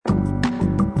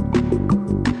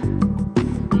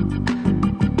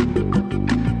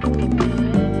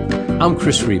I'm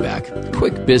Chris Riback.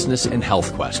 Quick business and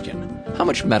health question. How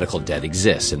much medical debt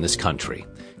exists in this country?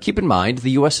 Keep in mind,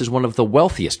 the U.S. is one of the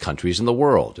wealthiest countries in the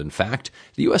world. In fact,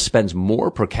 the U.S. spends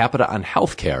more per capita on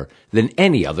health care than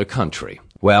any other country.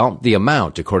 Well, the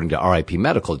amount, according to RIP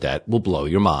Medical Debt, will blow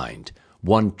your mind.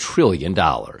 $1 trillion.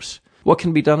 What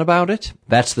can be done about it?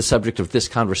 That's the subject of this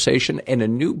conversation and a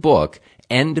new book,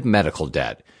 End Medical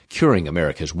Debt, Curing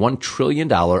America's $1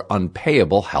 trillion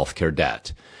unpayable healthcare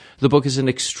debt. The book is an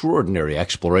extraordinary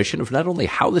exploration of not only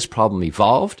how this problem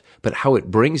evolved, but how it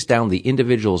brings down the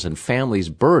individuals and families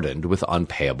burdened with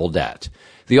unpayable debt.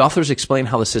 The authors explain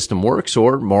how the system works,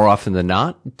 or more often than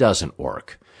not, doesn't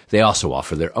work. They also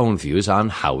offer their own views on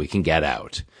how we can get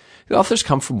out. The authors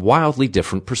come from wildly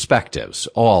different perspectives,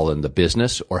 all in the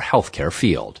business or healthcare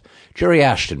field. Jerry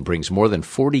Ashton brings more than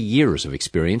 40 years of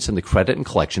experience in the credit and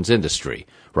collections industry.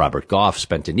 Robert Goff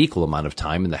spent an equal amount of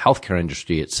time in the healthcare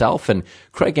industry itself, and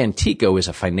Craig Antico is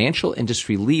a financial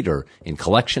industry leader in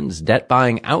collections, debt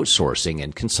buying, outsourcing,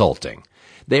 and consulting.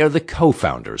 They are the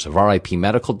co-founders of RIP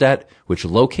Medical Debt, which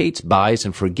locates, buys,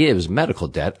 and forgives medical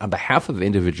debt on behalf of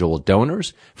individual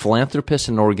donors, philanthropists,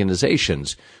 and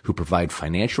organizations who provide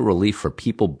financial relief for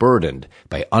people burdened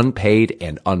by unpaid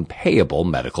and unpayable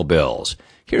medical bills.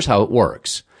 Here's how it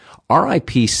works.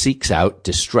 RIP seeks out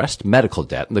distressed medical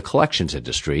debt in the collections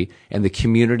industry and the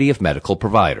community of medical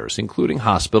providers, including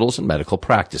hospitals and medical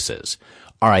practices.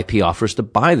 RIP offers to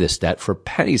buy this debt for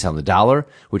pennies on the dollar,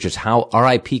 which is how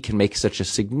RIP can make such a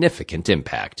significant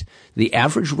impact. The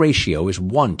average ratio is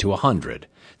 1 to 100.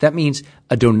 That means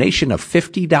a donation of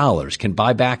 $50 can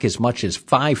buy back as much as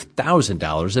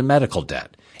 $5,000 in medical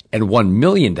debt, and $1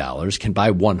 million can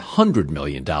buy $100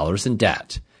 million in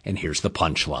debt. And here's the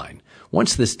punchline.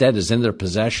 Once this debt is in their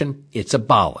possession, it's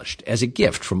abolished as a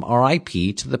gift from RIP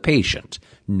to the patient.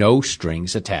 No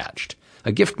strings attached.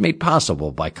 A gift made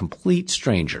possible by complete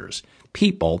strangers.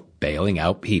 People bailing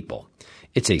out people.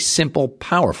 It's a simple,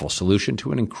 powerful solution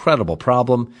to an incredible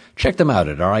problem. Check them out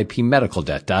at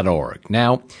ripmedicaldebt.org.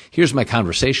 Now, here's my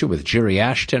conversation with Jerry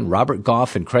Ashton, Robert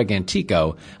Goff, and Craig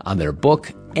Antico on their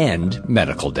book, End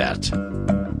Medical Debt.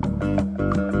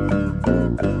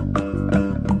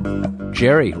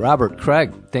 Jerry, Robert,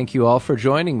 Craig, thank you all for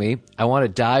joining me. I want to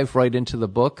dive right into the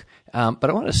book, but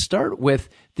I want to start with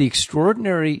the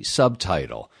extraordinary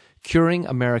subtitle, Curing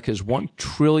America's $1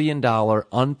 trillion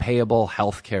unpayable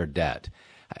healthcare debt.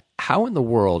 How in the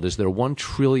world is there $1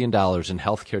 trillion in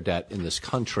healthcare debt in this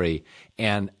country,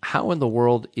 and how in the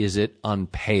world is it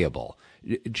unpayable?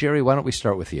 Jerry, why don't we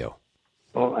start with you?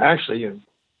 Well, actually, a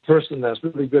person that's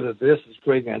really good at this is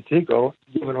Craig Antico.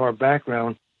 Given our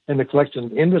background in the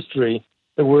collection industry,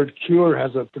 the word cure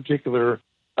has a particular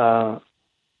a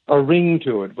ring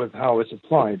to it with how it's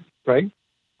applied. Craig?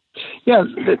 Yeah,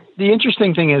 the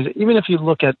interesting thing is, even if you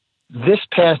look at this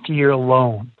past year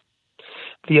alone,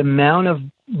 the amount of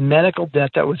medical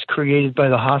debt that was created by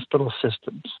the hospital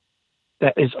systems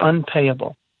that is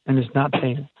unpayable and is not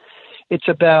paid, it's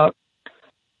about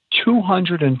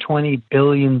 $220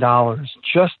 billion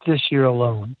just this year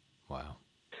alone. Wow.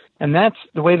 And that's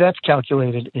the way that's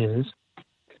calculated is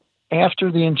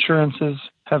after the insurances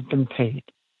have been paid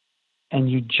and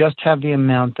you just have the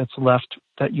amount that's left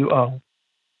that you owe.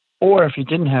 Or if you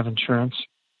didn't have insurance,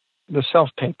 the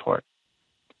self-pay part.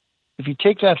 If you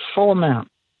take that full amount,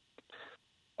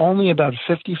 only about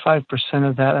 55%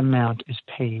 of that amount is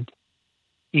paid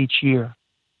each year.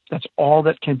 That's all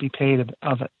that can be paid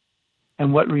of it.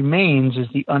 And what remains is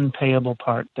the unpayable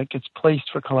part that gets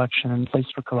placed for collection and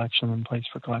placed for collection and placed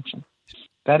for collection.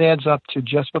 That adds up to,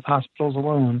 just with hospitals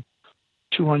alone,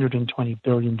 $220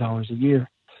 billion a year.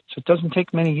 So it doesn't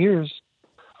take many years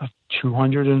of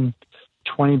 $220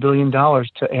 billion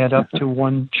to add up to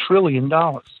 $1 trillion.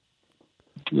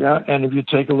 Yeah, and if you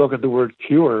take a look at the word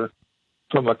cure,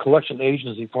 from a collection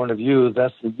agency point of view,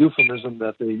 that's the euphemism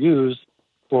that they use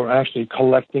for actually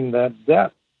collecting that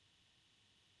debt.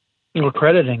 Or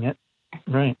crediting it,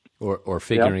 right. Or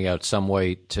figuring out some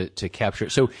way to capture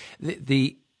it. So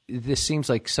this seems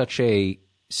like such a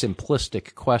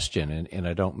simplistic question, and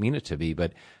I don't mean it to be,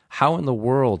 but how in the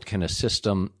world can a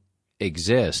system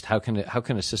exist? How can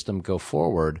a system go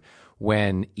forward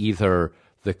when either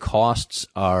the costs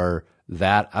are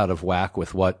that out of whack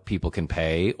with what people can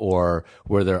pay, or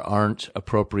where there aren't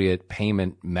appropriate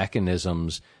payment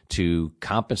mechanisms to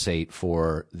compensate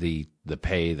for the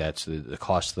pay that's the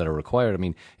costs that are required? I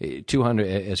mean, 200,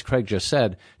 as Craig just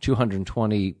said,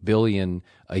 220 billion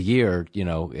a year.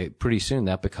 Pretty soon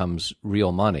that becomes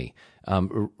real money.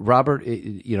 Robert,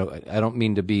 I don't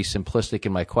mean to be simplistic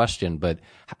in my question, but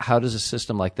how does a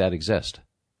system like that exist?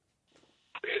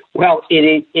 Well,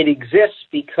 it exists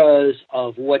because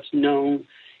of what's known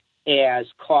as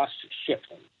cost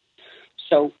shifting.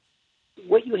 So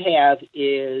what you have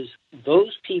is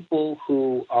those people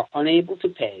who are unable to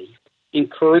pay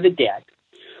incur the debt,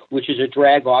 which is a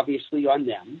drag obviously on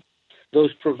them.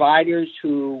 Those providers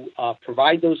who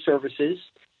provide those services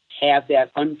have that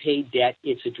unpaid debt.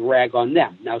 It's a drag on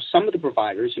them. Now, some of the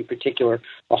providers, in particular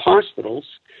the hospitals,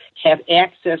 have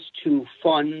access to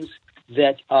funds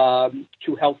that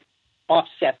to help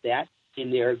offset that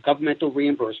in their governmental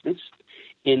reimbursements,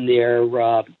 in their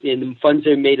in funds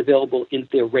that are made available in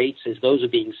their rates as those are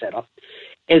being set up,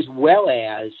 as well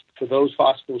as for those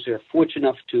hospitals that are fortunate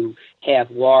enough to have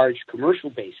large commercial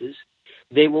bases,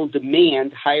 they will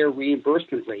demand higher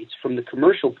reimbursement rates from the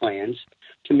commercial plans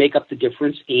to make up the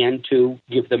difference and to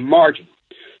give them margin.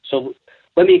 So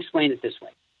let me explain it this way.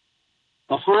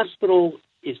 A hospital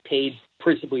is paid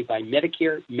principally by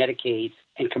Medicare, Medicaid,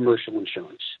 and commercial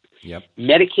insurance. Yep.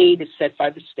 Medicaid is set by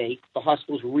the state. The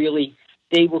hospitals really,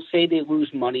 they will say they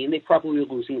lose money, and they probably are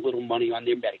losing a little money on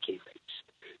their Medicaid rates.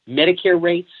 Medicare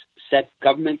rates,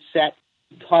 government set.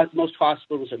 Most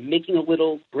hospitals are making a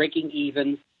little, breaking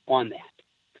even on that.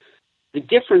 The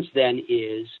difference then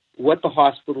is what the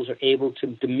hospitals are able to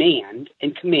demand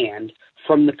and command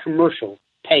from the commercial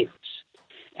payers.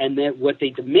 And that what they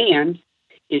demand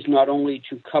is not only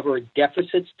to cover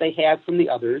deficits they have from the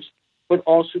others, but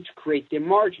also to create their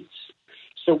margins.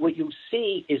 So what you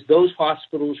see is those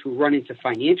hospitals who run into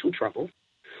financial trouble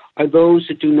are those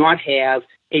that do not have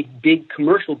a big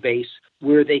commercial base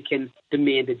where they can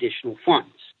demand additional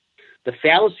funds. The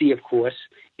fallacy, of course,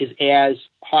 is as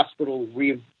hospital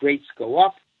rates go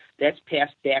up, that's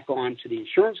passed back on to the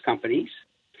insurance companies,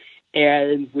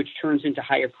 and which turns into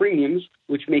higher premiums,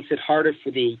 which makes it harder for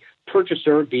the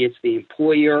purchaser, be it the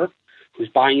employer who's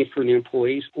buying it for their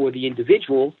employees or the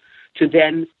individual, to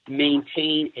then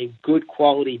maintain a good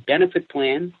quality benefit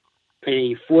plan,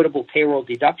 an affordable payroll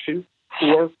deduction,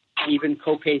 or even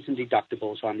copays and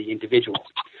deductibles on the individual.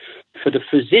 For the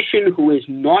physician who is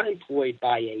not employed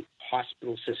by a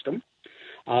hospital system,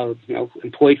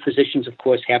 employed physicians, of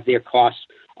course, have their costs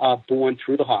borne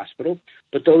through the hospital,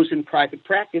 but those in private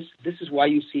practice, this is why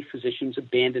you see physicians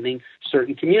abandoning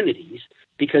certain communities,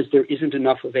 because there isn't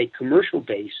enough of a commercial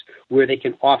base where they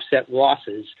can offset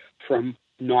losses from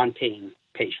non-paying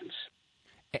patients.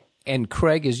 And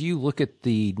Craig, as you look at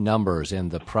the numbers and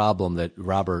the problem that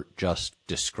Robert just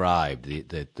described,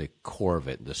 the core of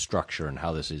it, the structure, and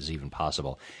how this is even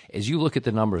possible, as you look at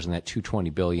the numbers and that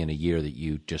 $220 billion a year that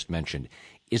you just mentioned,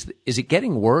 is it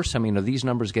getting worse? I mean, are these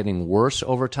numbers getting worse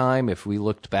over time if we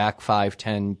looked back 5,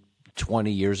 10,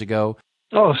 20 years ago?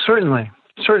 Oh, certainly.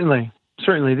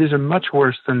 These are much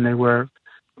worse than they were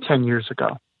 10 years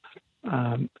ago.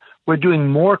 We're doing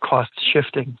more cost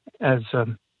shifting, as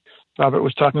Robert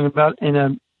was talking about,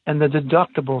 and the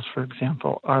deductibles, for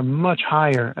example, are much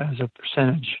higher as a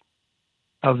percentage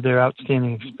of their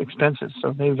outstanding expenses.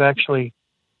 So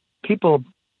people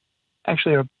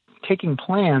actually are taking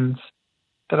plans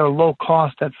that are low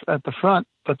cost at the front,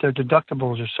 but their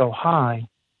deductibles are so high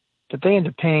that they end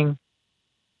up paying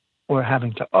or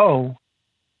having to owe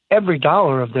every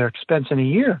dollar of their expense in a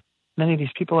year. Many of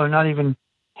these people are not even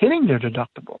hitting their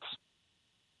deductibles.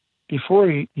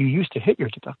 Before you used to hit your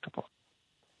deductible.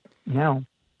 Now,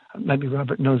 maybe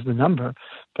Robert knows the number,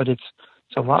 but it's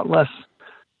a lot less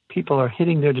people are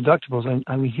hitting their deductibles.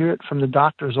 And we hear it from the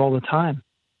doctors all the time.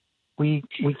 We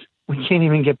can't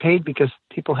even get paid because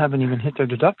people haven't even hit their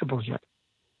deductibles yet.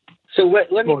 So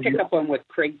let me pick up on what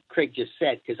Craig just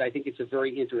said, because I think it's a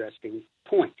very interesting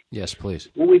point. Yes, please.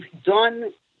 What we've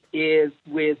done is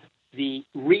with the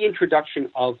reintroduction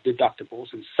of deductibles,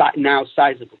 and now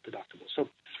sizable deductibles. So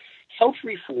health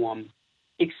reform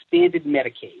expanded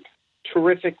Medicaid.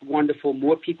 Terrific, wonderful.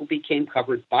 More people became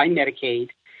covered by Medicaid,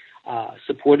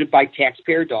 supported by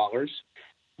taxpayer dollars.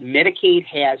 Medicaid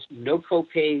has no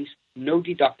copays, no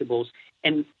deductibles,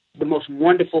 and the most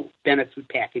wonderful benefit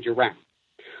package around.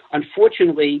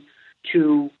 Unfortunately,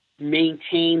 to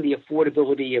maintain the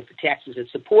affordability of the taxes that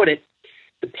support it,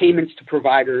 the payments to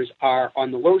providers are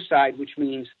on the low side, which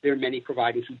means there are many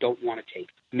providers who don't want to take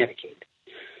Medicaid.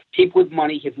 People with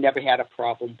money have never had a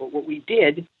problem, but what we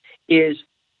did is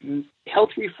health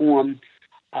reform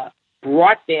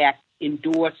brought back,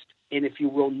 endorsed, and if you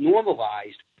will,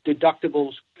 normalized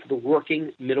deductibles for the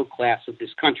working middle class of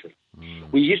this country.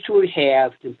 We used to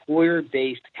have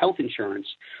employer-based health insurance,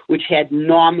 which had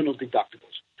nominal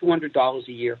deductibles, $200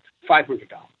 a year, $500.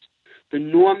 The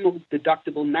normal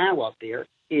deductible now out there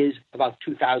is about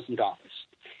 $2,000.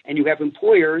 And you have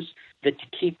employers that, to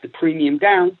keep the premium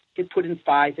down, can put in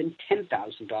 $5,000 and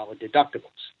 $10,000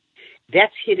 deductibles.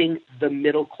 That's hitting the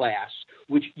middle class,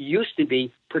 which used to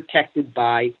be protected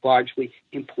by largely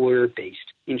employer-based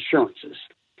insurances.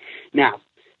 Now,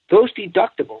 those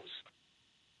deductibles,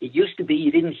 it used to be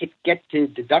you didn't get to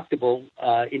deductible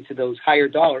into those higher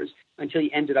dollars until you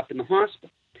ended up in the hospital.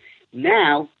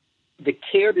 Now, the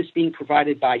care that's being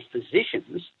provided by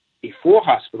physicians before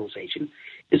hospitalization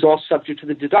is all subject to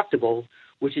the deductible,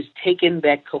 which has taken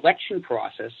that collection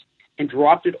process and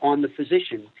dropped it on the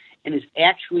physician, and is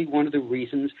actually one of the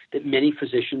reasons that many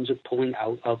physicians are pulling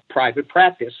out of private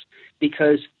practice,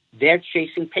 because they're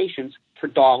chasing patients for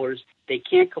dollars they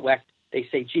can't collect. They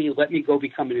say, gee, let me go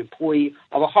become an employee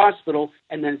of a hospital,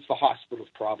 and then it's the hospital's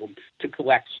problem to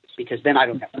collect, because then I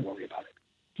don't have to worry about it.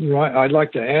 Right. I'd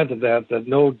like to add to that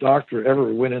no doctor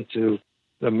ever went into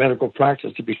the medical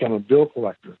practice to become a bill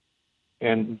collector.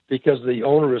 And because of the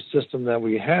onerous system that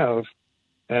we have,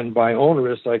 and by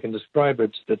onerous, I can describe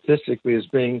it statistically as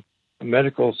being a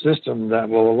medical system that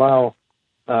will allow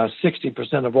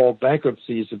 60% of all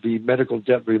bankruptcies to be medical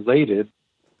debt related.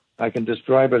 I can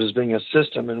describe it as being a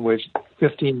system in which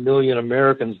 15 million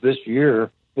Americans this year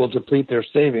will deplete their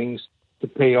savings to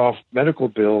pay off medical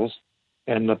bills.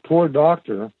 And the poor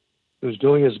doctor who's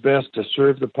doing his best to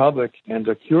serve the public and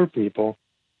to cure people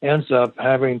ends up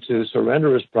having to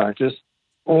surrender his practice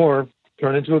or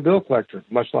turn into a bill collector,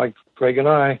 much like Craig and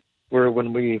I were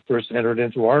when we first entered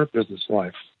into our business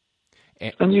life.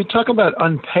 And you talk about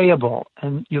unpayable,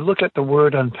 and you look at the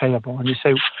word unpayable, and you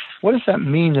say, what does that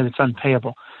mean that it's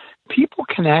unpayable? People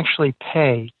can actually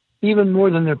pay even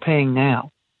more than they're paying now.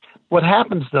 What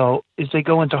happens, though, is they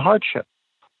go into hardship,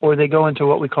 or they go into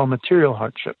what we call material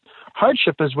hardship.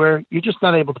 Hardship is where you're just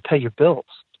not able to pay your bills.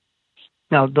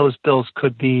 Now, those bills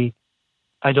could be,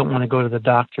 I don't want to go to the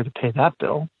doctor to pay that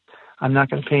bill. I'm not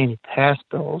going to pay any past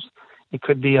bills. It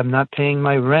could be I'm not paying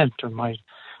my rent, or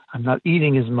I'm not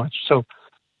eating as much. So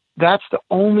that's the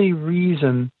only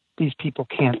reason these people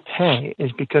can't pay,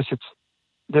 is because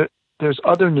there's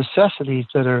other necessities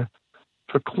that are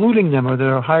precluding them, or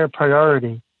they're a higher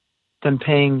priority than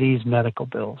paying these medical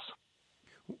bills.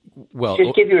 Well,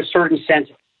 just give you a certain sense,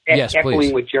 yes, echoing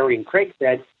please. what Jerry and Craig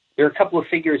said, there are a couple of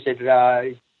figures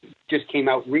that just came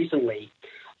out recently.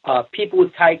 People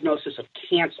with diagnosis of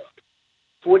cancer,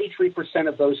 43%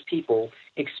 of those people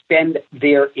expend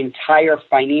their entire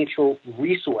financial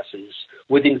resources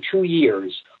within 2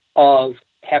 years of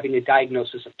having a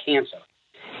diagnosis of cancer.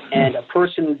 And a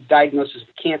person with diagnosis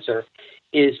of cancer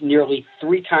is nearly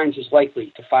 3 times as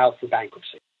likely to file for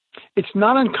bankruptcy. It's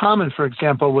not uncommon, for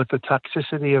example, with the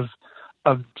toxicity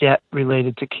of debt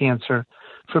related to cancer,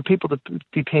 for people to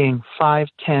be paying 5,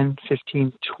 10,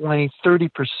 15, 20,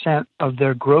 30% of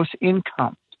their gross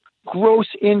income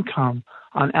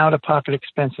on out-of-pocket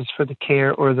expenses for the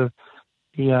care or the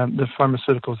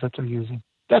pharmaceuticals that they're using.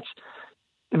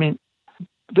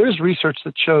 There's research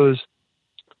that shows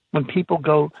when people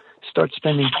start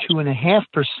spending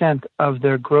 2.5% of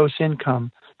their gross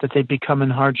income, that they become in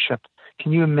hardship.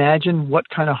 Can you imagine what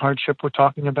kind of hardship we're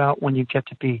talking about when you get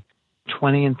to be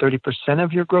 20 and 30%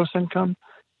 of your gross income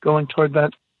going toward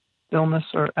that illness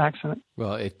or accident?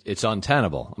 Well, it's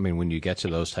untenable. When you get to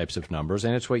those types of numbers,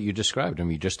 and it's what you described.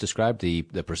 You just described the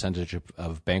percentage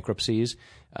of bankruptcies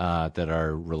that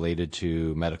are related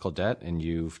to medical debt, and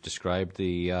you've described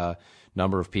the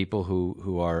number of people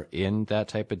who are in that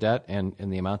type of debt and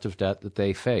the amount of debt that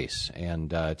they face.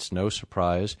 And it's no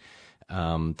surprise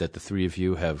that the three of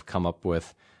you have come up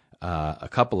with a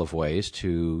couple of ways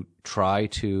to try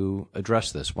to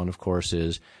address this. One, of course,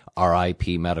 is RIP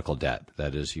Medical Debt.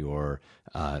 That is your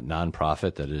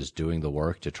nonprofit that is doing the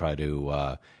work to try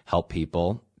to help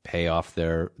people pay off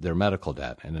their medical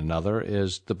debt. And another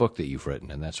is the book that you've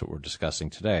written, and that's what we're discussing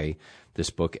today, this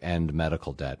book, End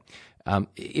Medical Debt.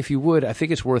 If you would, I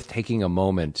think it's worth taking a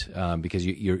moment because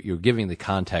you're giving the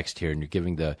context here and you're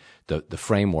giving the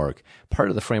framework. Part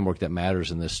of the framework that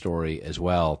matters in this story as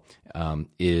well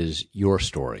is your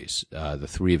stories, the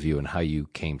three of you, and how you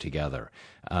came together.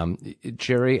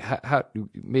 Jerry, how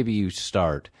maybe you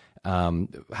start.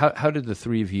 How did the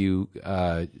three of you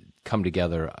come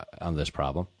together on this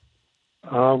problem?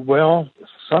 Well,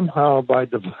 somehow by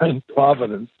divine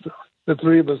providence, the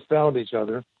three of us found each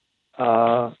other.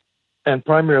 And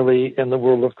primarily in the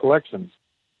world of collections.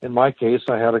 In my case,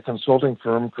 I had a consulting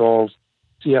firm called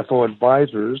CFO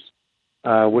Advisors,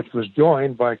 which was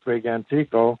joined by Craig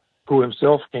Antico, who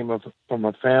himself came from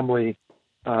a family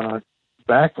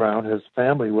background. His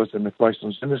family was in the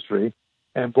collections industry,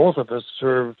 and both of us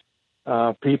served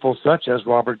people such as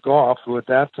Robert Goff, who at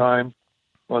that time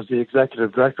was the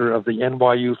executive director of the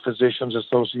NYU Physicians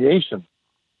Association.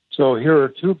 So here are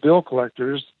two bill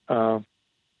collectors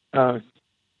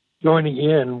joining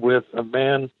in with a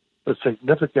man with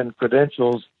significant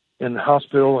credentials in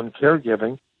hospital and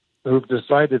caregiving who've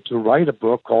decided to write a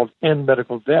book called End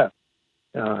Medical Debt.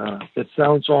 It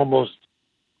sounds almost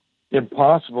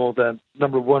impossible that,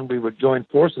 number one, we would join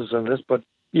forces in this, but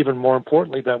even more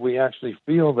importantly, that we actually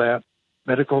feel that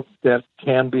medical debt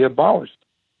can be abolished.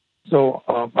 So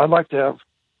I'd like to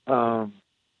have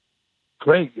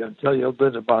Craig tell you a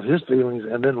bit about his feelings,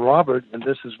 and then Robert, and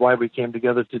this is why we came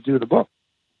together to do the book.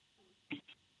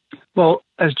 Well,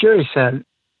 as Jerry said,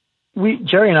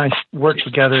 Jerry and I worked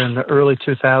together in the early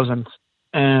 2000s,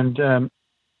 and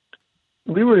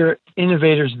we were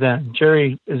innovators then.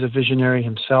 Jerry is a visionary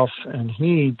himself, and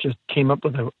he just came up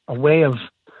with a way of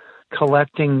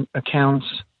collecting accounts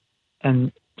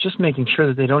and just making sure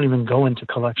that they don't even go into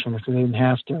collection if they didn't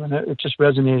have to. And it just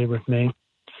resonated with me.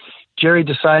 Jerry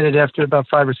decided after about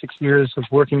 5 or 6 years of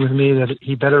working with me that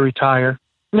he better retire.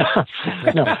 No.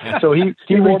 So he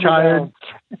retired.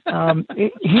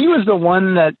 He was the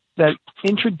one that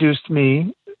introduced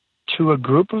me to a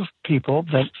group of people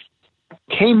that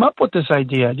came up with this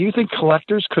idea. Do you think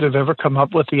collectors could have ever come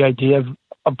up with the idea of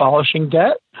abolishing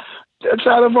debt? That's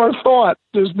out of our thought.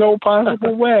 There's no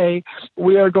possible way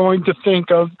we are going to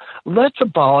think of, let's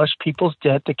abolish people's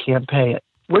debt that can't pay it.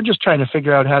 We're just trying to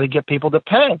figure out how to get people to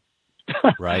pay.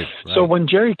 Right. So when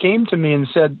Jerry came to me and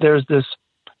said, there's this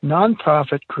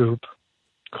nonprofit group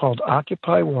called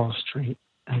Occupy Wall Street,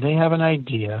 and they have an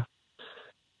idea,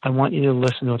 I want you to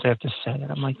listen to what they have to say.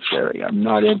 And I'm like, Jerry, I'm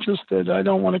not interested. I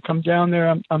don't want to come down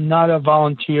there. I'm not a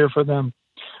volunteer for them.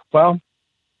 Well,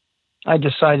 I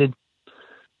decided,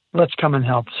 let's come and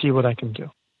help, see what I can do.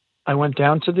 I went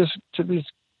down to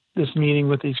this meeting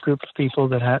with these group of people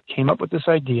that came up with this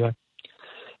idea,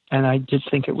 and I did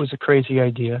think it was a crazy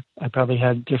idea. I probably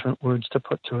had different words to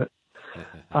put to it.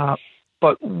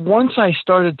 But once I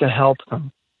started to help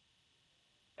them,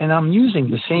 and I'm using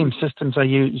the same systems I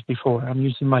used before. I'm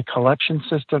using my collection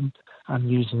system. I'm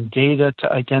using data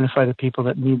to identify the people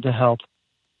that need the help.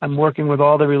 I'm working with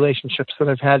all the relationships that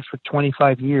I've had for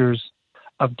 25 years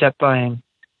of debt buying.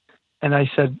 And I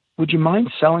said, would you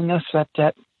mind selling us that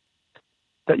debt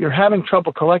that you're having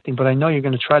trouble collecting, but I know you're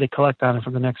going to try to collect on it for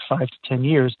the next 5 to 10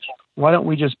 years. Why don't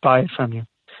we just buy it from you?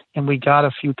 And we got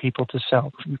a few people to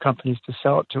sell, a few companies to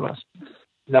sell it to us.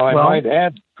 Now, I might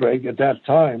add, Greg, at that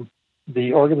time,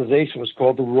 the organization was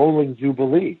called the Rolling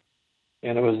Jubilee.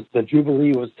 And it was the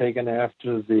Jubilee was taken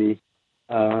after the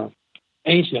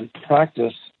ancient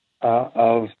practice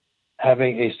of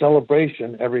having a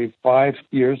celebration every 5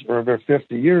 years or every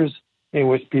 50 years in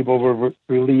which people were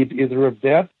relieved either of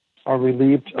debt or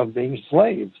relieved of being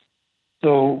slaves.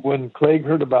 So when Craig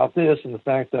heard about this and the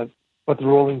fact that what the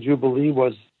Rolling Jubilee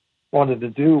wanted to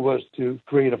do was to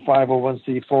create a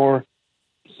 501c4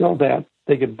 so that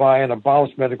they could buy and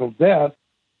abolish medical debt,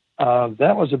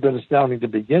 that was a bit astounding to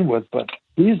begin with, but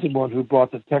he's the one who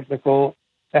brought the technical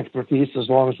expertise as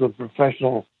well as with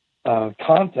professional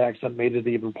contacts that made it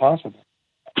even possible.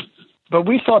 But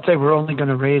we thought they were only going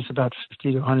to raise about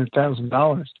 $50,000 to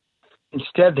 $100,000.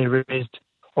 Instead, they raised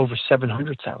over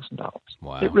 $700,000.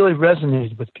 Wow. It really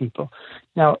resonated with people.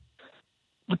 Now,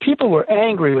 the people were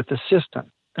angry with the system,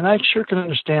 and I sure can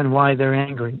understand why they're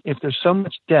angry. If there's so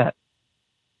much debt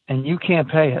and you can't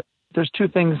pay it, there's two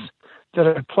things that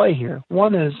are at play here.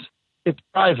 One is it's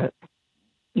private.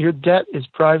 Your debt is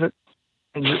private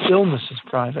and your illness is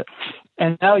private.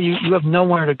 And now you have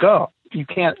nowhere to go. You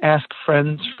can't ask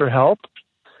friends for help.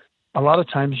 A lot of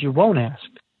times you won't ask.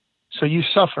 So you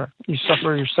suffer. You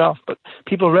suffer yourself. But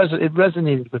people it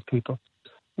resonated with people.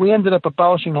 We ended up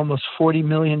abolishing almost $40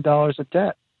 million of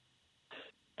debt.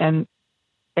 And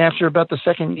after about the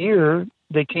second year,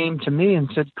 they came to me and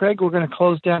said, Craig, we're going to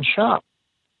close down shop.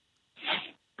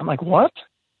 I'm like, what?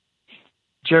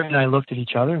 Jerry and I looked at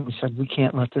each other and we said, we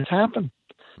can't let this happen.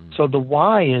 So the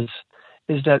why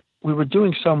is that we were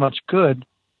doing so much good,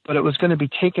 but it was going to be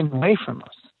taken away from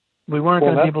us. We weren't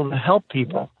going to be able to help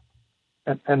people.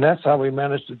 And that's how we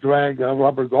managed to drag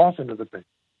Robert Goff into the thing.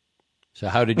 So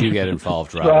how did you get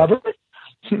involved, Robert?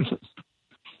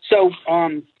 So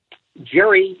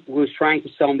Jerry was trying to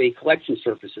sell me collection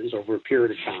services over a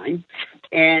period of time,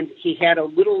 and he had a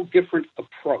little different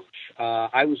approach.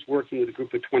 I was working with a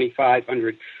group of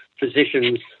 2,500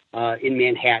 physicians in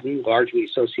Manhattan, largely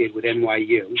associated with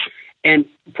NYU, and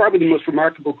probably the most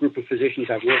remarkable group of physicians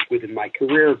I've worked with in my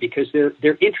career because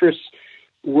their interests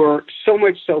were so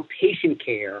much so patient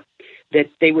care that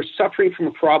they were suffering from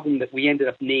a problem that we ended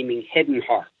up naming head and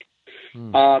heart.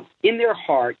 In their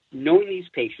heart, knowing these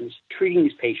patients, treating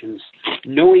these patients,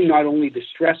 knowing not only the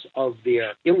stress of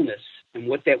their illness and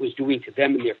what that was doing to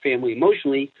them and their family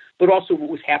emotionally, but also what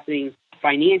was happening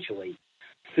financially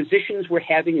physicians were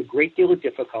having a great deal of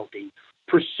difficulty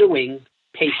pursuing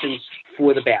patients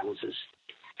for the balances.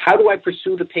 How do I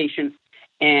pursue the patient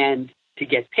and to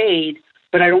get paid,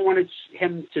 but I don't want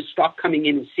him to stop coming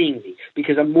in and seeing me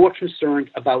because I'm more concerned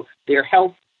about their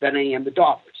health than I am the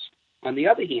dollars. On the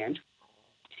other hand,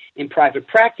 in private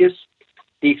practice,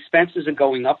 the expenses are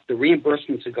going up, the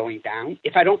reimbursements are going down.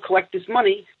 If I don't collect this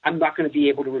money, I'm not going to be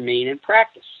able to remain in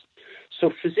practice.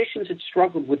 So physicians had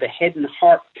struggled with a head and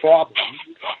heart problem,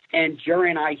 and Jerry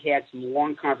and I had some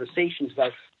long conversations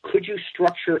about could you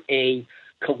structure a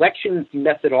collection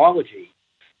methodology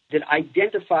that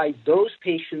identified those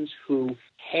patients who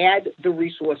had the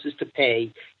resources to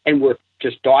pay and were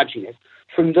just dodging it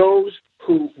from those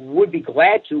who would be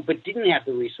glad to but didn't have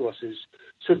the resources,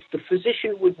 so that the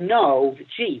physician would know,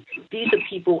 gee, these are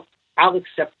people I'll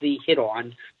accept the hit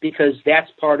on because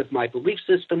that's part of my belief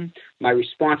system, my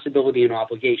responsibility and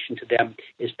obligation to them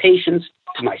as patients,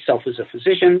 to myself as a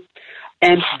physician,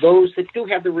 and those that do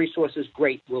have the resources,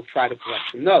 great, we'll try to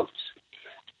collect from those.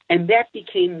 And that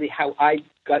became how I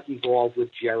got involved with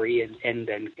Jerry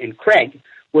and Craig,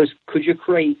 was could you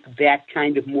create that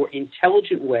kind of more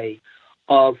intelligent way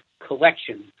of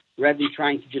collection rather than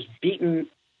trying to just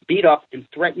beat up and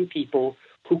threaten people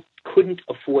who couldn't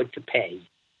afford to pay,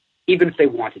 even if they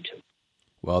wanted to.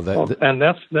 And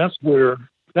that's where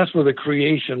the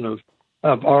creation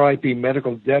of RIP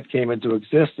Medical Debt came into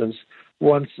existence.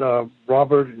 Once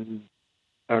Robert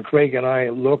and Craig and I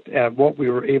looked at what we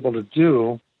were able to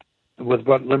do with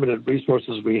what limited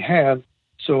resources we had.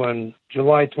 So on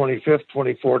July 25th,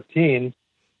 2014,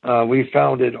 we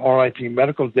founded RIP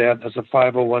Medical Debt as a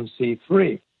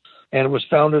 501c3. And it was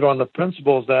founded on the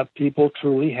principles that people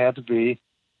truly had to be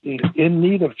in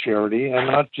need of charity and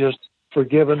not just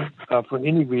forgiven for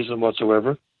any reason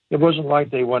whatsoever. It wasn't like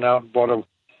they went out and bought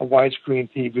a widescreen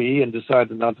TV and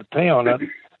decided not to pay on it.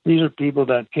 These are people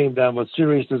that came down with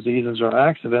serious diseases or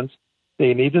accidents.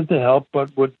 They needed the help,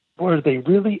 but were they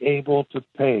really able to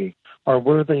pay, or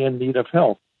were they in need of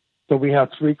help? So we have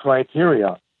three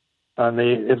criteria. And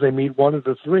if they meet one of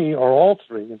the three, or all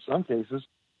three in some cases,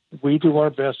 we do our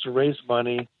best to raise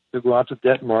money to go out to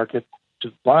debt market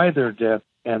to buy their debt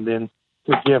and then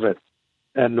forgive it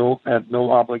at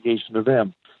no obligation to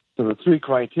them. So the three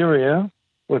criteria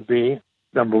would be,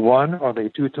 number one, are they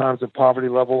 2 times the poverty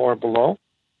level or below?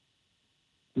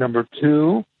 Number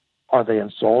 2, are they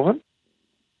insolvent?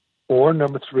 Or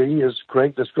number 3, as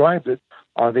Craig described it,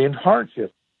 are they in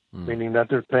hardship? Meaning that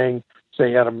they're paying,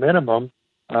 say, at a minimum,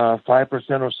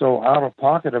 5% or so out of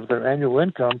pocket of their annual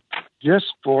income just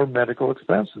for medical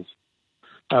expenses.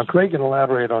 Craig can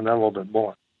elaborate on that a little bit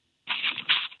more.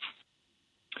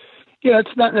 Yeah,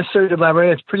 it's not necessary to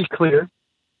elaborate. It's pretty clear.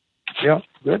 Yeah,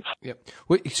 good. Yeah.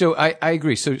 So I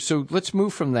agree. So let's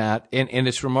move from that, and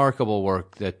it's remarkable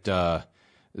work that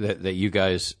you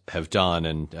guys have done,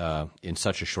 and in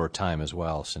such a short time as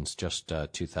well, since just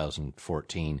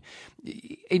 2014.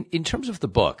 In terms of the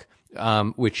book,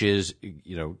 which is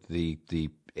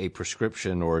a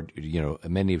prescription, or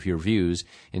many of your views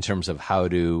in terms of how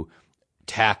to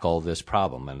tackle this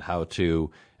problem and how to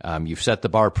you've set the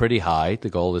bar pretty high. The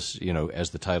goal is,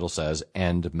 as the title says,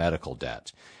 end medical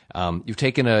debt. You've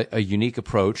taken a unique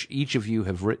approach. Each of you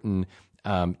have written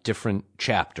different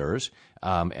chapters,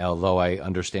 although I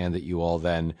understand that you all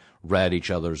then read each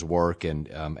other's work and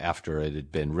after it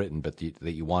had been written, but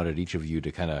that you wanted each of you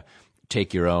to kind of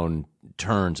take your own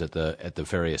turns at the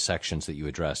various sections that you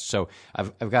addressed. So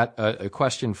I've got a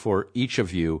question for each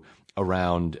of you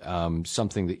around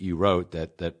something that you wrote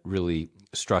that really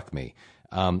struck me.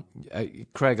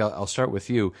 Craig, I'll start with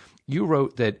you. You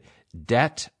wrote that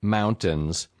debt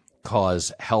mountains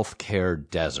cause healthcare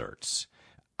deserts.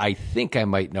 I think I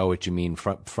might know what you mean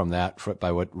from that,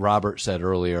 by what Robert said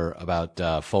earlier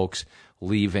about folks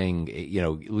leaving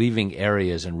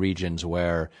areas and regions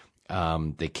where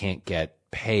they can't get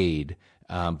paid.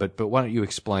 But why don't you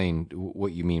explain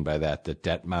what you mean by that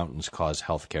debt mountains cause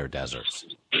healthcare deserts?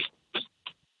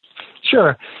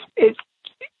 Sure. It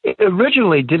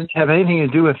originally didn't have anything to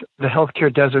do with the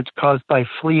healthcare deserts caused by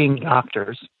fleeing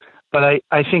doctors, but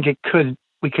I think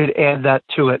we could add that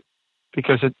to it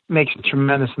because it makes a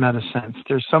tremendous amount of sense.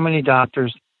 There's so many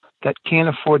doctors that can't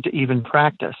afford to even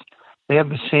practice. They have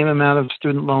the same amount of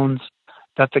student loans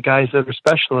that the guys that are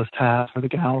specialists have, or the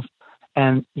gals,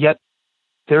 and yet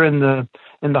they're in the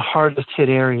hardest hit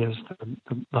areas,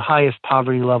 the highest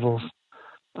poverty levels.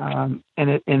 And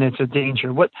it's a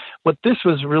danger. What this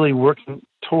was really working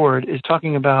toward is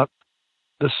talking about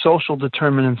the social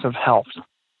determinants of health.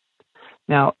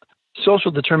 Now,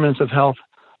 social determinants of health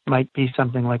might be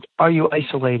something like, are you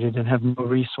isolated and have no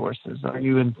resources? Are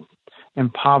you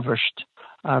impoverished?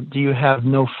 Do you have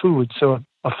no food? So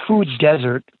a food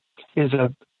desert is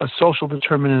a social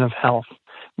determinant of health,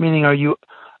 meaning are you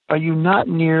not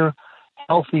near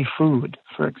healthy food,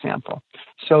 for example?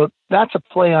 So that's a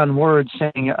play on words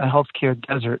saying a healthcare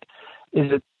desert.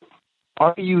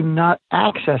 Are you not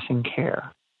accessing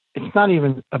care? It's not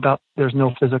even about there's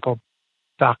no physical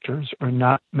doctors or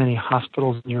not many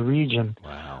hospitals in your region.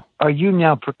 Wow. Are you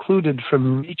now precluded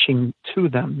from reaching to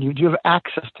them? Do you have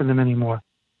access to them anymore?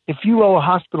 If you owe a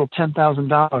hospital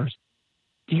 $10,000,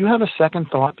 do you have a second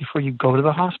thought before you go to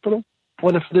the hospital?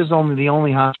 What if there's only the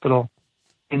only hospital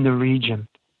in the region?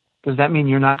 Does that mean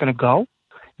you're not going to go?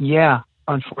 Yeah,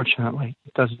 unfortunately,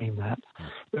 it does mean that.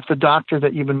 If the doctor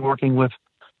that you've been working with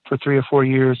for 3 or 4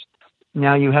 years,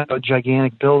 now you have a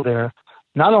gigantic bill there,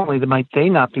 not only might they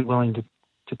not be willing to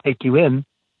take you in,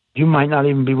 you might not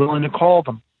even be willing to call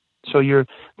them. So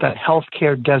that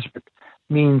healthcare desert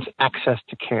means access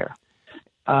to care.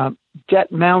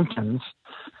 Debt mountains,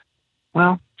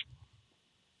 well,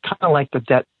 kind of like the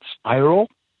debt spiral,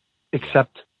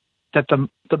 except that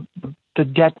the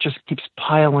debt just keeps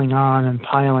piling on and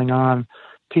piling on.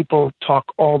 People talk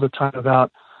all the time about,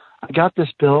 I got this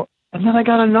bill, and then I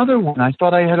got another one. I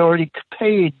thought I had already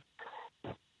paid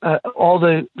all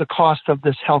the cost of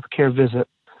this healthcare visit.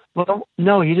 Well,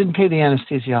 no, you didn't pay the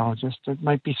anesthesiologist. It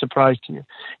might be a surprise to you.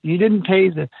 You didn't pay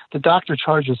the doctor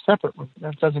charges separately.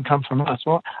 That doesn't come from us.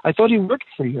 Well, I thought he worked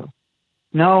for you.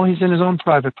 No, he's in his own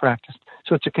private practice.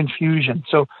 So it's a confusion.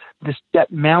 So this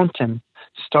debt mountain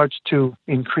starts to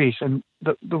increase. And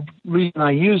the reason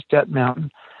I used debt mountain,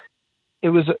 it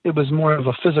was more of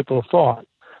a physical thought.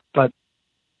 But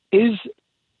is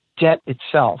debt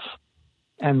itself,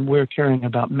 and we're caring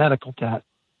about medical debt,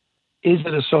 is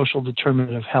it a social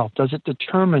determinant of health? Does it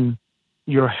determine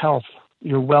your health,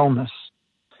 your wellness?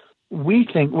 We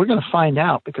think we're going to find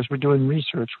out because we're doing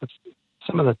research with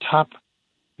some of the top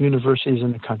universities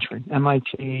in the country,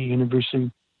 MIT,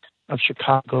 University of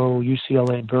Chicago,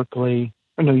 UCLA,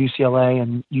 UCLA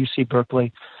and UC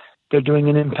Berkeley. They're doing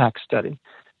an impact study.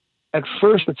 At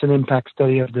first, it's an impact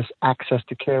study of this access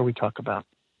to care we talk about.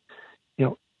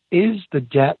 Is the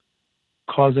debt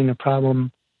causing a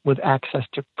problem with access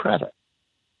to credit?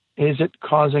 Is it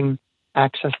causing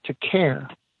access to care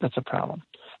that's a problem?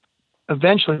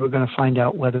 Eventually, we're going to find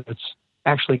out whether it's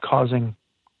actually causing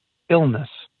illness.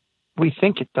 We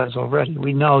think it does already.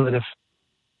 We know that if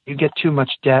you get too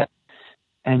much debt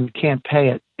and you can't pay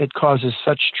it, it causes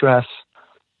such stress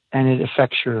and it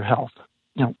affects your health.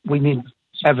 We need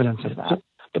evidence of that.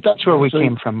 But that's where we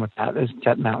came from with that, is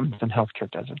debt mountains and healthcare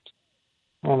deserts.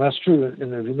 Well, that's true.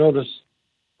 And if you notice,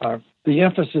 the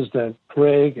emphasis that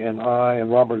Craig and I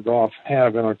and Robert Goff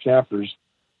have in our chapters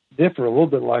differ a little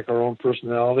bit like our own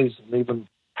personalities and even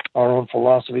our own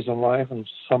philosophies in life and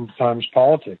sometimes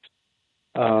politics.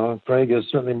 Craig is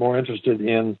certainly more interested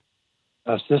in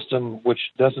a system which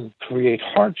doesn't create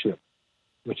hardship,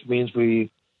 which means we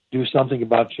do something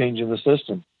about changing the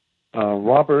system.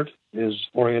 Robert is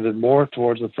oriented more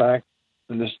towards the fact,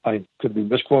 and this I could be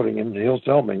misquoting him, and he'll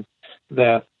tell me,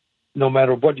 that no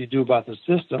matter what you do about the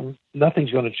system,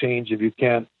 nothing's going to change if you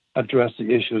can't address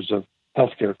the issues of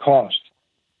healthcare cost.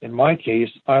 In my case,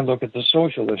 I look at the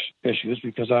social issues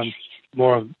because I'm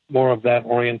more of that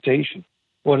orientation.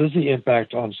 What is the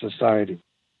impact on society?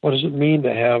 What does it mean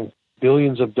to have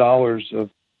billions of dollars of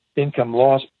income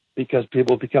lost because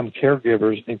people become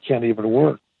caregivers and can't even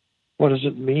work? What does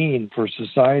it mean for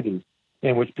society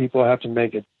in which people have to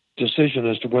make a decision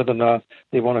as to whether or not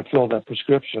they want to fill that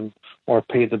prescription or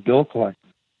pay the bill collector?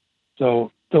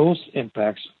 So those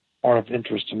impacts are of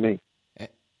interest to me.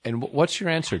 And what's your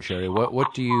answer, Jerry?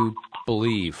 What do you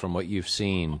believe from what you've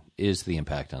seen is the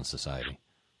impact on society?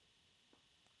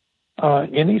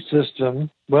 Any system,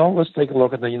 well, let's take a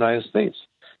look at the United States.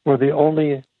 We're the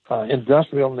only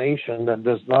industrial nation that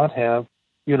does not have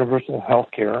universal health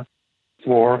care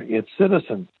for its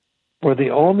citizens. We're the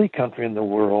only country in the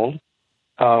world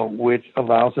which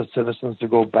allows its citizens to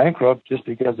go bankrupt just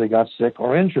because they got sick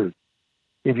or injured.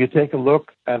 If you take a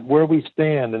look at where we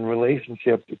stand in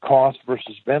relationship to cost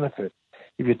versus benefit,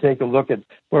 if you take a look at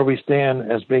where we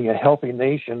stand as being a healthy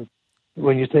nation,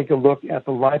 when you take a look at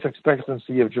the life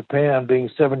expectancy of Japan being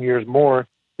 7 years more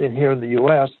than here in the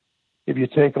U.S., if you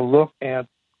take a look at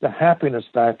the happiness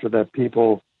factor that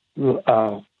people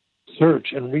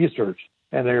search and research,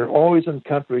 and they're always in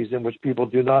countries in which people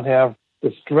do not have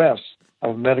the stress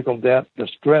of medical debt, the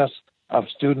stress of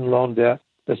student loan debt,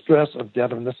 the stress of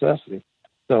debt of necessity.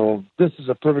 So this is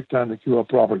a perfect time to cue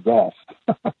up Robert Goff.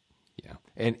 Yeah,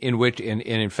 and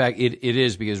in fact, it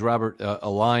is because, Robert, a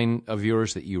line of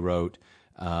yours that you wrote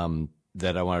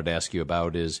that I wanted to ask you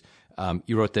about is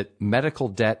You wrote that medical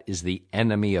debt is the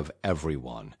enemy of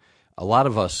everyone. A lot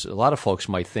of folks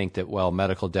might think that, well,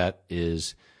 medical debt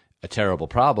is a terrible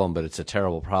problem, but it's a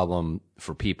terrible problem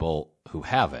for people who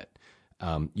have it.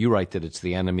 You write that it's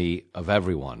the enemy of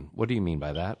everyone. What do you mean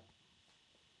by that?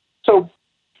 So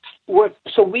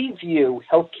we view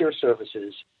healthcare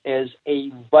services as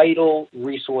a vital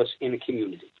resource in a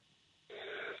community.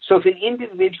 So if an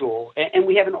individual, and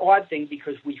we have an odd thing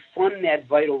because we fund that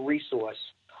vital resource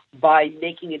by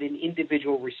making it an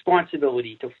individual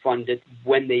responsibility to fund it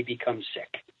when they become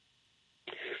sick.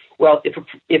 Well,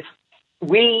 if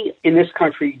we in this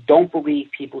country don't believe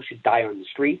people should die on the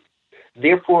street,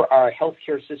 therefore our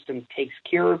healthcare system takes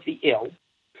care of the ill,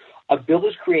 a bill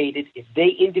is created. If they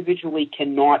individually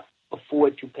cannot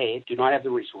afford to pay it, do not have the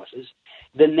resources,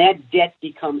 then that debt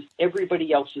becomes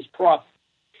everybody else's problem.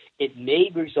 It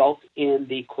may result in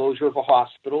the closure of a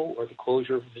hospital or the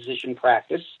closure of a physician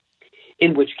practice,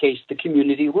 in which case the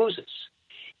community loses.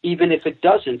 Even if it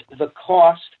doesn't, the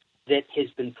cost that has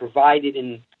been provided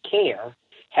in care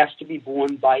has to be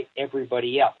borne by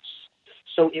everybody else.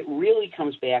 So it really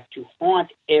comes back to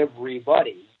haunt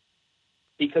everybody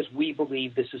because we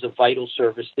believe this is a vital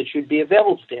service that should be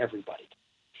available to everybody.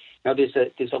 Now, there's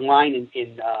a line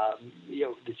in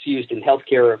that's used in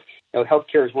healthcare.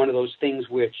 Healthcare is one of those things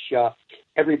which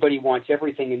everybody wants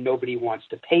everything and nobody wants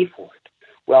to pay for it.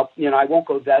 Well, I won't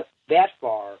go that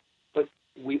far, but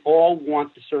we all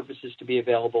want the services to be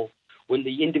available. When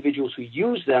the individuals who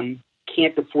use them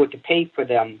can't afford to pay for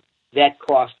them, that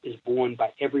cost is borne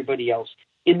by everybody else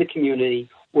in the community,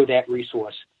 or that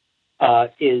resource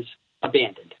is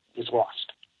abandoned, is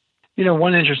lost.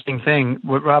 One interesting thing,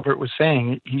 what Robert was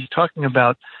saying, he's talking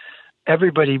about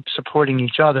everybody supporting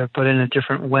each other, but in a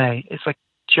different way. It's like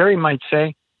Jerry might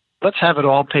say, let's have it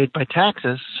all paid by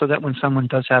taxes so that when someone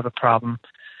does have a problem,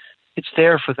 it's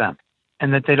there for them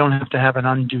and that they don't have to have an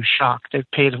undue shock. They've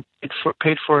paid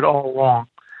for it all along.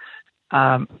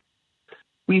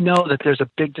 We know that there's a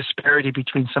big disparity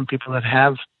between some people that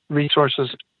have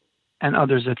resources and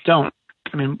others that don't.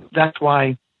 I mean, that's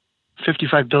why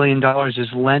 $55 billion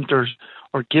is lent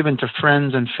or given to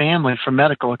friends and family for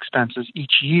medical expenses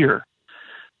each year.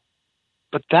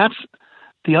 But that's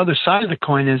the other side of the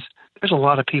coin is there's a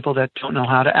lot of people that don't know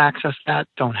how to access that,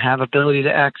 don't have ability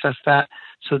to access that,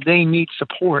 so they need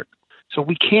support. So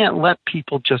we can't let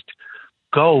people just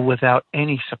go without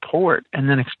any support and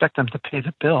then expect them to pay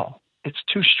the bill. It's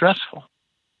too stressful.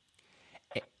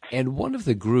 And one of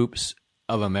the groups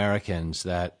of Americans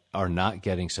that are not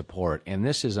getting support, and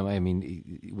this is,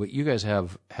 what you guys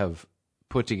have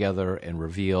put together and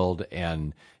revealed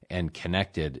and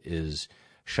connected is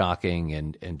shocking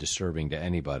and disturbing to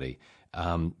anybody.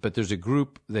 But there's a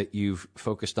group that you've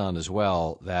focused on as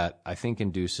well that I think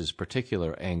induces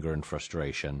particular anger and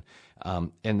frustration,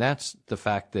 and that's the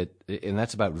fact and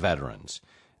that's about veterans.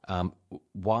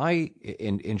 Why?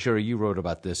 And Jerry, you wrote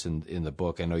about this in the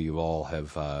book. I know you all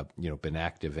have been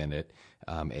active in it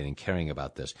and in caring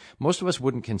about this. Most of us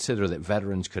wouldn't consider that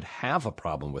veterans could have a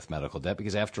problem with medical debt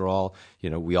because, after all,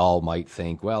 we all might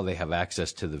think, well, they have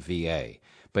access to the VA.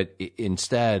 But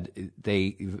instead,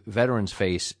 veterans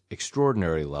face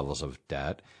extraordinary levels of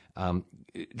debt.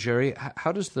 Jerry,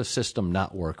 how does the system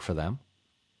not work for them?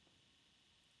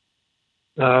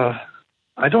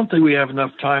 I don't think we have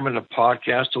enough time in the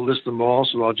podcast to list them all,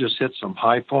 so I'll just hit some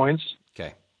high points.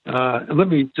 Okay. And let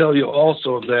me tell you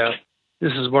also that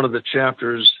this is one of the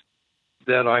chapters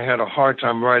that I had a hard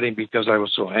time writing because I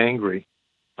was so angry.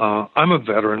 I'm a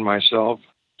veteran myself.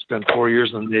 Spent 4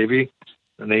 years in the Navy,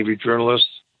 a Navy journalist,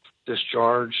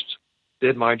 discharged,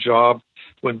 did my job,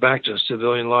 went back to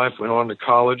civilian life, went on to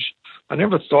college. I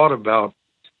never thought about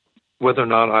whether or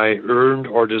not I earned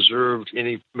or deserved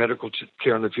any medical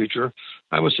care in the future.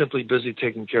 I was simply busy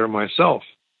taking care of myself.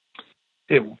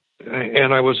 And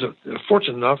I was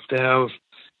fortunate enough to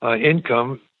have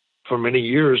income for many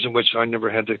years in which I never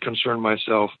had to concern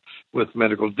myself with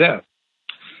medical debt.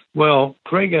 Well,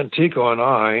 Craig Antico and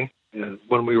I,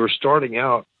 when we were starting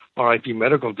out RIP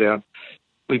Medical Debt,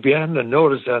 we began to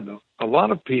notice that a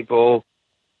lot of people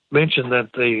mentioned that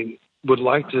they would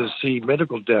like to see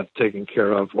medical debt taken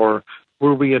care of, or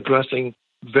were we addressing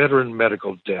veteran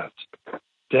medical debt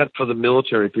for the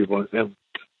military people? And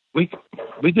we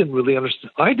didn't really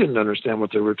understand. I didn't understand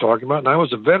what they were talking about, and I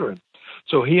was a veteran.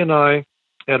 So he and I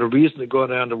had a reason to go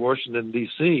down to Washington,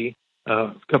 D.C.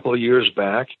 A couple of years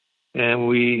back, and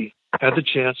we had the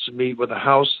chance to meet with a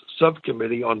House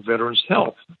subcommittee on veterans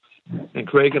health. And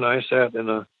Craig and I sat in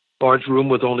a large room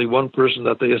with only one person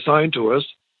that they assigned to us,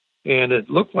 and it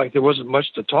looked like there wasn't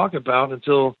much to talk about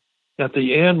until at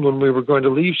the end when we were going to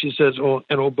leave, she says,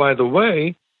 by the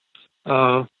way,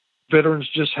 veterans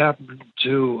just happen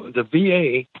to, the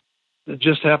VA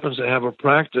just happens to have a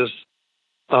practice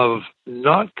of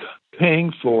not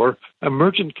paying for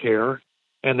emergent care,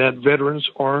 and that veterans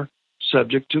are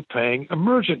subject to paying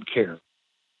emergent care.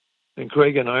 And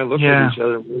Craig and I looked at each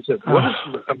other and we said, what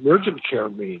does emergent care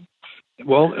mean?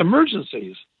 Well,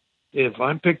 emergencies. If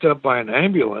I'm picked up by an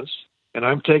ambulance and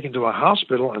I'm taken to a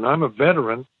hospital and I'm a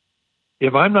veteran,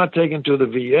 if I'm not taken to the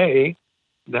VA,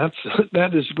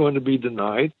 that is going to be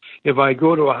denied. If I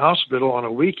go to a hospital on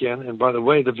a weekend, and by the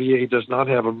way, the VA does not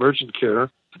have emergent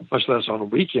care, much less on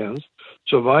weekends.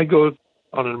 So if I go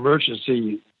on an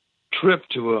emergency trip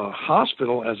to a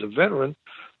hospital as a veteran,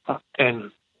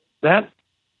 and that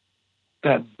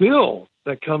bill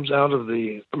that comes out of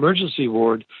the emergency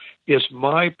ward is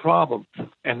my problem.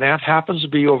 And that happens to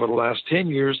be, over the last 10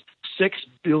 years, $6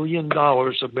 billion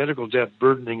of medical debt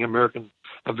burdening American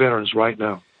veterans right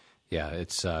now. Yeah,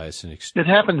 it's an It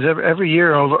happens every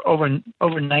year. Over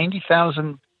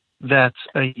 90,000 vets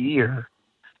a year,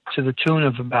 to the tune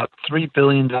of about $3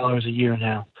 billion a year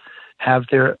now, have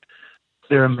their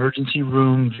emergency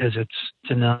room visits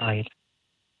denied,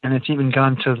 and it's even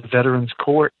gone to the Veterans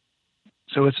Court.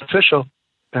 So it's official.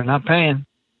 They're not paying.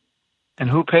 And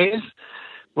who pays?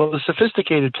 Well, the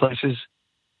sophisticated places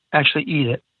actually eat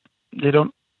it. They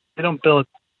don't bill it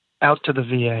out to the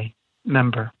VA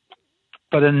member.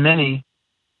 But in many,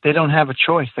 they don't have a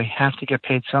choice. They have to get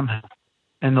paid somehow,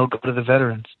 and they'll go to the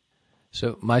veterans.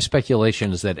 So my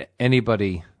speculation is that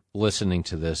anybody listening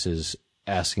to this is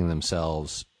asking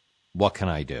themselves, what can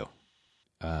I do?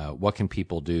 What can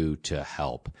people do to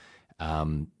help?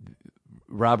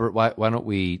 Robert, why don't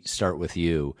we start with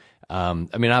you? I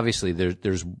mean, obviously,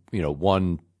 there's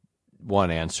one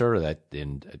answer that,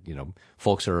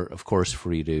 folks are of course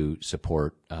free to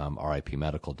support RIP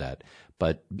medical debt,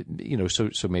 but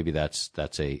so maybe that's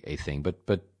a thing. But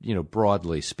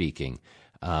broadly speaking,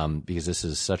 because this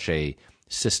is such a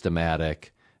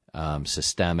systematic,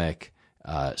 systemic,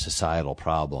 societal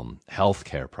problem,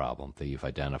 healthcare problem that you've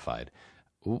identified,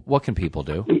 what can people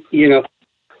do?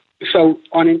 So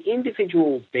on an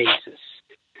individual basis,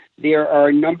 there are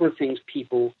a number of things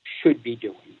people should be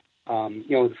doing.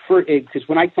 Because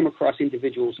when I come across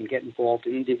individuals and get involved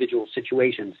in individual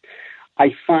situations,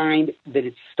 I find that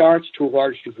it starts to a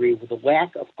large degree with a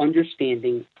lack of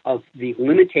understanding of the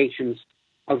limitations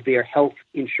of their health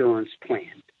insurance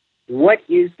plan. What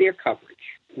is their coverage?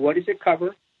 What does it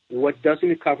cover? What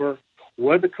doesn't it cover?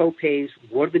 What are the copays?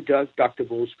 What are the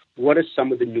deductibles? What are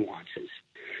some of the nuances?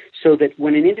 So that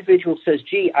when an individual says,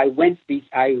 gee, I went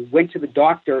to the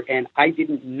doctor and I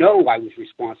didn't know I was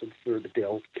responsible for the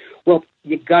bill, well,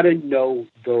 you got to know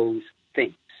those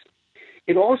things.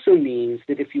 It also means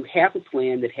that if you have a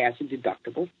plan that has a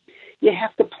deductible, you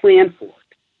have to plan for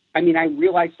it. I mean, I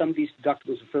realize some of these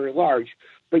deductibles are very large,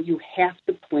 but you have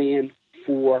to plan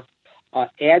for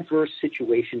adverse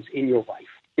situations in your life.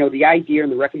 The idea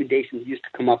and the recommendation that used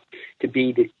to come up to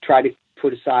be to try to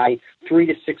put aside 3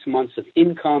 to 6 months of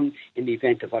income in the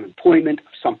event of unemployment, of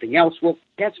something else. Well,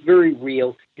 that's very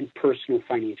real in personal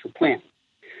financial planning.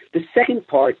 The second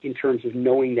part, in terms of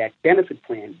knowing that benefit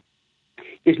plan,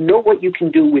 is know what you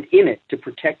can do within it to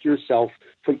protect yourself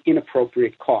from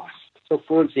inappropriate costs. So,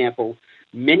 for example,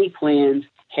 many plans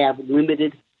have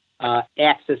limited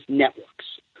access networks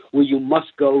where you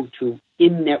must go to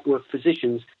in-network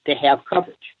physicians to have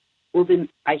coverage. Well, then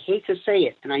I hate to say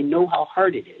it, and I know how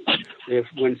hard it is.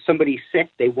 When somebody's sick,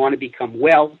 they want to become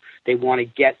well, they want to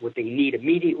get what they need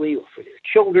immediately or for their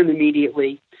children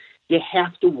immediately. You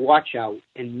have to watch out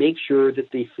and make sure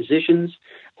that the physicians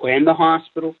and the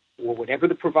hospital or whatever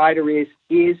the provider is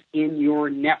in your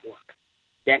network.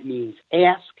 That means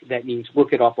ask. That means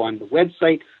look it up on the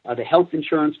website, the health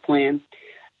insurance plan.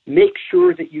 Make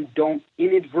sure that you don't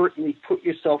inadvertently put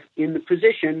yourself in the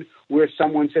position where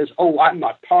someone says, oh, I'm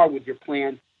not par with your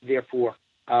plan, therefore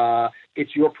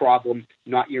it's your problem,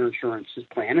 not your insurance's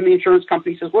plan. And the insurance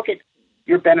company says, look,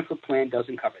 your benefit plan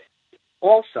doesn't cover it.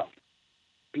 Also,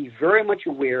 be very much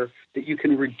aware that you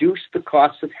can reduce the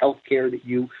costs of health care that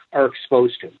you are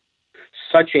exposed to,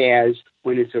 such as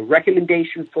when it's a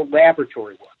recommendation for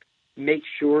laboratory work, make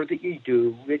sure that you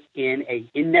do it in an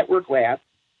in-network lab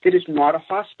that is not a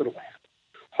hospital lab.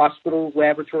 Hospital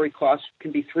laboratory costs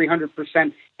can be 300%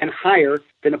 and higher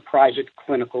than a private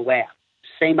clinical lab.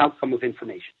 Same outcome of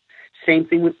information. Same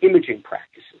thing with imaging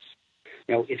practices.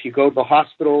 If you go to the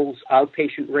hospital's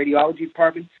outpatient radiology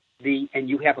department and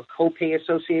you have a copay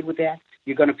associated with that,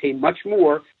 you're going to pay much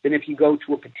more than if you go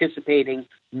to a participating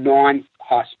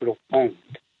non-hospital owned.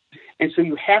 And so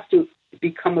you have to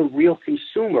become a real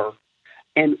consumer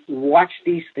and watch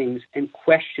these things and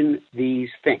question these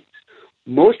things.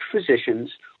 Most physicians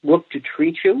look to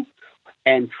treat you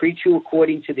and treat you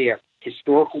according to their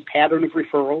historical pattern of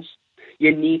referrals,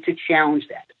 you need to challenge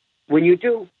that. When you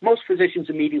do, most physicians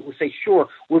immediately will say, sure,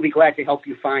 we'll be glad to help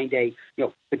you find a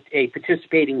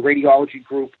participating radiology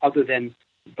group other than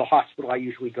the hospital I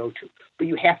usually go to. But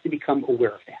you have to become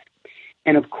aware of that.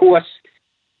 And of course,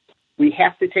 we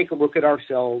have to take a look at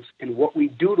ourselves and what we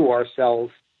do to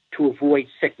ourselves to avoid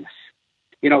sickness.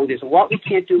 There's a lot we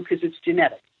can't do because it's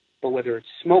genetic. But whether it's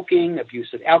smoking, abuse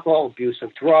of alcohol, abuse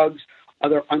of drugs,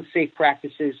 other unsafe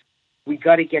practices, we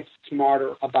got to get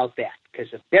smarter about that,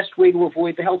 because the best way to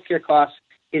avoid the healthcare costs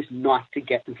is not to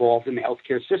get involved in the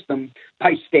healthcare system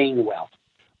by staying well.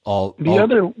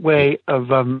 Other way of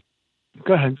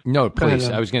go ahead. No, please.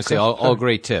 Ahead, I was going to say all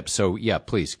great tips. So yeah,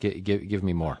 please give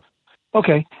me more.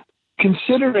 Okay,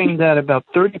 considering that about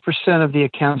 30% of the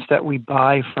accounts that we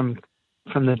buy from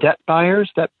the debt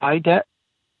buyers that buy debt,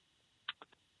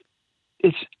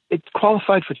 it's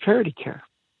qualified for charity care.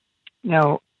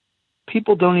 Now,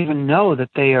 people don't even know that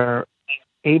they are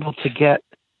able to get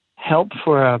help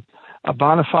for a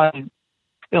bona fide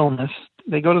illness.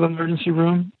 They go to the emergency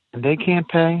room and they can't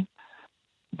pay.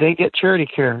 They get charity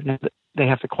care. Now, they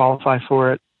have to qualify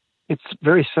for it. It's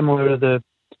very similar to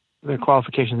the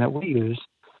qualification that we use,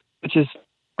 which is,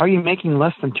 are you making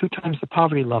less than 2 times the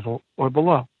poverty level or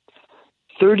below?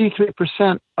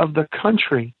 33% of the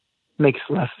country makes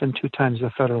less than 2 times the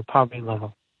federal poverty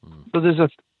level. So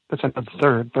that's another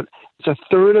third, but it's a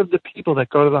third of the people that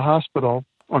go to the hospital,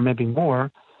 or maybe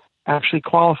more, actually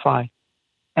qualify.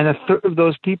 And a third of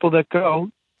those people that go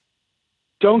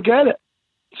don't get it.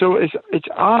 So it's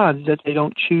odd that they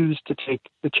don't choose to take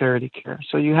the charity care.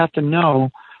 So you have to know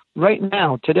right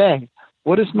now, today,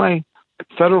 what is my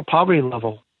federal poverty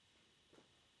level?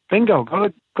 Bingo.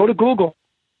 Go to Google.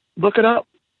 Look it up.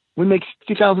 We make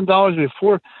 $60,000. We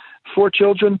have four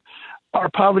children. Our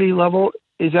poverty level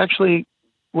is actually,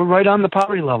 we're right on the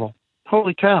poverty level.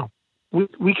 Holy cow.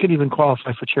 We could even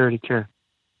qualify for charity care.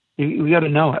 You got to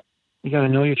know it. You got to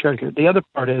know your charity care. The other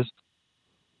part is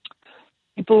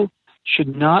people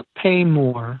should not pay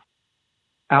more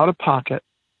out of pocket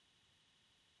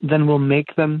than will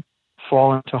make them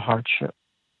fall into hardship.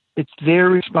 It's their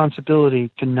responsibility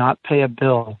to not pay a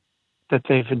bill that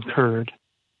they've incurred.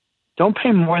 Don't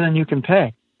pay more than you can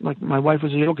pay. Like my wife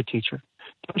was a yoga teacher.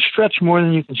 Don't stretch more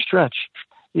than you can stretch.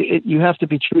 You have to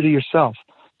be true to yourself.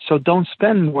 So don't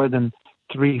spend more than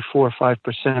 3, 4,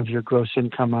 5% of your gross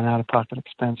income on out-of-pocket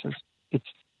expenses. It's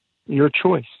your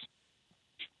choice.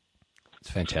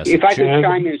 It's fantastic. If I could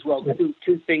chime in as well,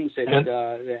 two things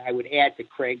that I would add to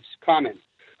Craig's comments.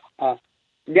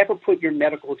 Never put your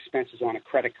medical expenses on a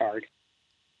credit card.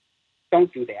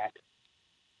 Don't do that.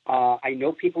 I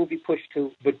know people will be pushed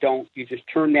to, but don't. You just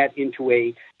turn that into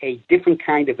a different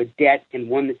kind of a debt, and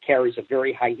one that carries a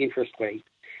very high interest rate.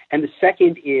 And the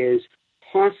second is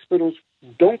hospitals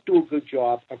don't do a good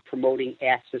job of promoting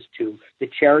access to the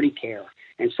charity care.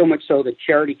 And so much so that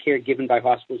charity care given by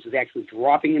hospitals is actually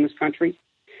dropping in this country.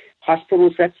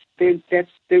 Hospitals,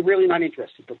 they're really not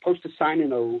interested. They're supposed to sign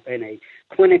in a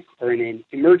clinic or in an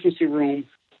emergency room,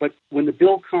 but when the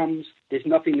bill comes, there's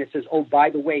nothing that says, oh, by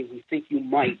the way, we think you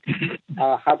might.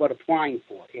 How about applying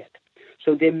for it?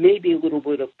 So there may be a little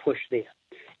bit of push there.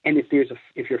 And if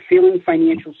you're feeling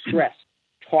financial stress,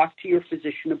 talk to your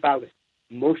physician about it.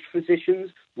 Most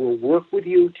physicians will work with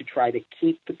you to try to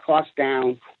keep the cost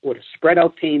down, or to spread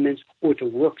out payments, or to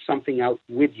work something out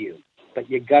with you. But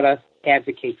you got to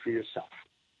advocate for yourself.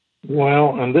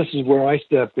 Well, and this is where I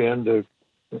step in to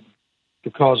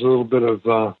cause a little bit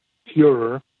of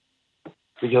furor,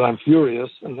 because I'm furious,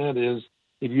 and that is,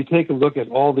 if you take a look at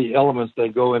all the elements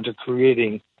that go into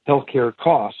creating healthcare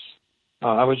costs.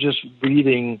 I was just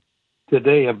reading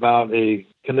today about a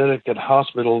Connecticut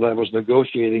hospital that was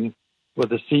negotiating with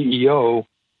the CEO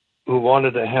who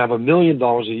wanted to have $1 million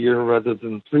a year rather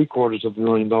than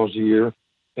 $750,000 a year,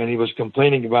 and he was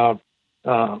complaining about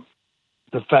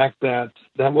the fact that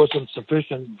wasn't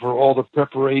sufficient for all the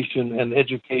preparation and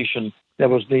education that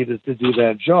was needed to do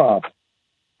that job.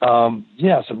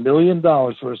 Yes, $1 million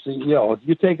for a CEO. If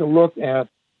you take a look at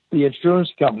the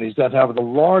insurance companies that have the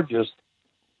largest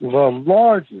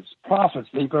profits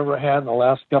they've ever had in the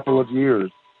last couple of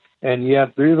years, and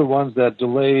yet they're the ones that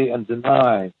delay and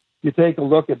deny. You take a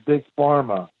look at Big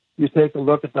Pharma. You take a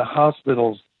look at the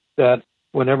hospitals that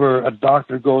whenever a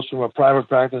doctor goes from a private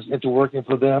practice into working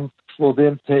for them, will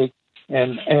then take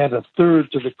and add a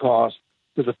third to the cost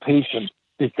to the patient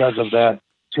because of that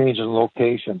change in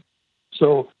location.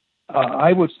 So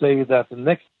I would say that the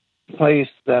next place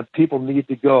that people need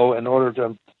to go in order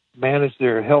to manage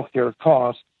their healthcare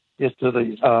costs is to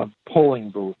the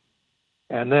polling booth.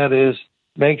 And that is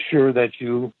make sure that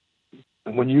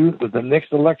with the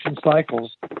next election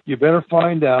cycles, you better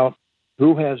find out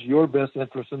who has your best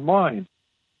interest in mind.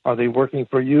 Are they working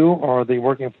for you, or are they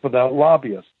working for that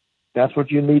lobbyist? That's what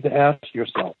you need to ask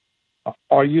yourself.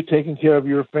 Are you taking care of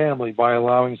your family by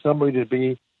allowing somebody to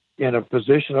be in a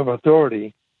position of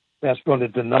authority that's going to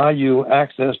deny you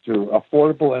access to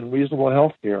affordable and reasonable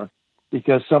health care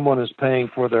because someone is paying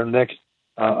for their next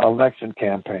election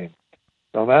campaign?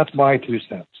 So that's my 2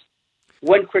 cents.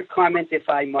 One quick comment, if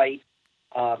I might.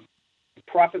 The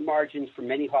profit margins for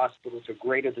many hospitals are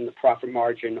greater than the profit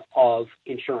margin of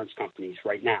insurance companies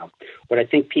right now. What I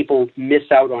think people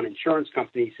miss out on insurance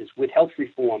companies is with health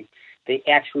reform, they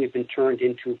actually have been turned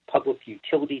into public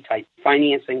utility type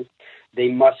financing. They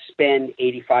must spend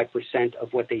 85%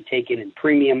 of what they take in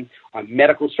premium on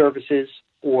medical services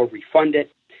or refund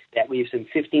it. That leaves them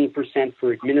 15%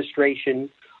 for administration,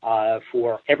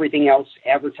 for everything else,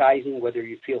 advertising, whether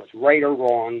you feel it's right or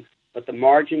wrong. But the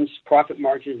margins, profit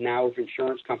margins now of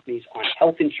insurance companies on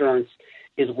health insurance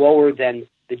is lower than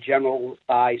the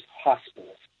generalized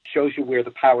hospitals. Shows you where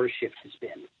the power shift has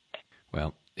been.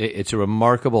 Well, it's a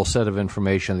remarkable set of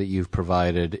information that you've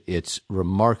provided. It's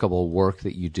remarkable work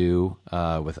that you do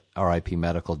with RIP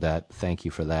Medical Debt. Thank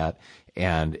you for that.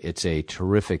 And it's a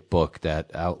terrific book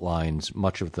that outlines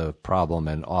much of the problem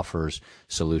and offers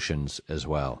solutions as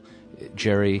well.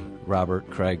 Jerry, Robert,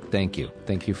 Craig, thank you.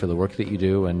 Thank you for the work that you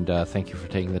do, and thank you for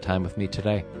taking the time with me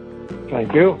today.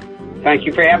 Thank you. Thank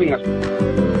you for having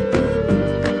us.